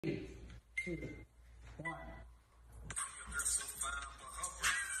3, 2, 1.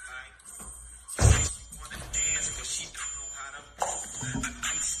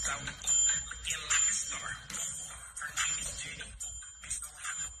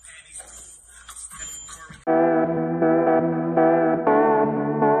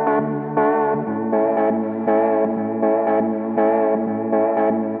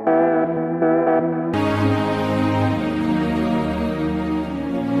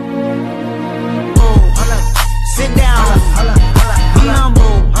 Sit down. Be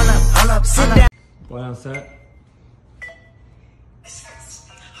humble. Sit down. One on set.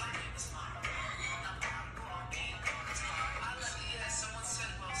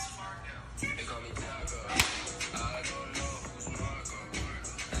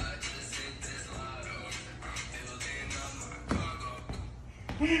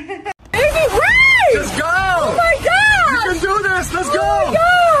 Let's go! Oh my god! You can do this! Let's go! Oh my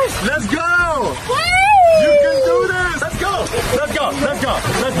gosh! Let's go! Wait! You can do this! Let's go! Let's go! Let's go!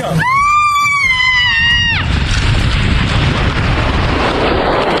 Let's go!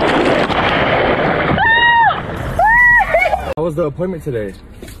 How was the appointment today?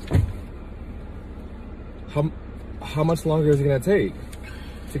 How much longer is it gonna take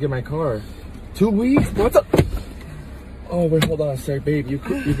to get my car? 2 weeks? What's up? Oh wait, hold on a sec, babe. You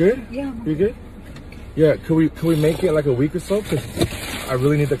good? Yeah. You good? Yeah. Could we make it like a week or so? Cause I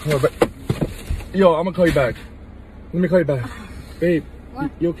really need the car. But yo, I'm gonna call you back. Let me call you back, babe. What?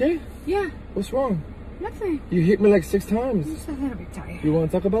 You okay? Yeah. What's wrong? Nothing. You hit me like 6 times. I'm just a little bit tired. You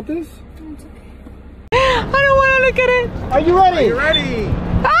want to talk about this? It's okay. I don't want to look at it. Are you ready? Are you ready?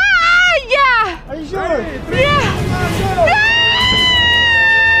 Ah, yeah. Are you sure? Yeah. Yeah.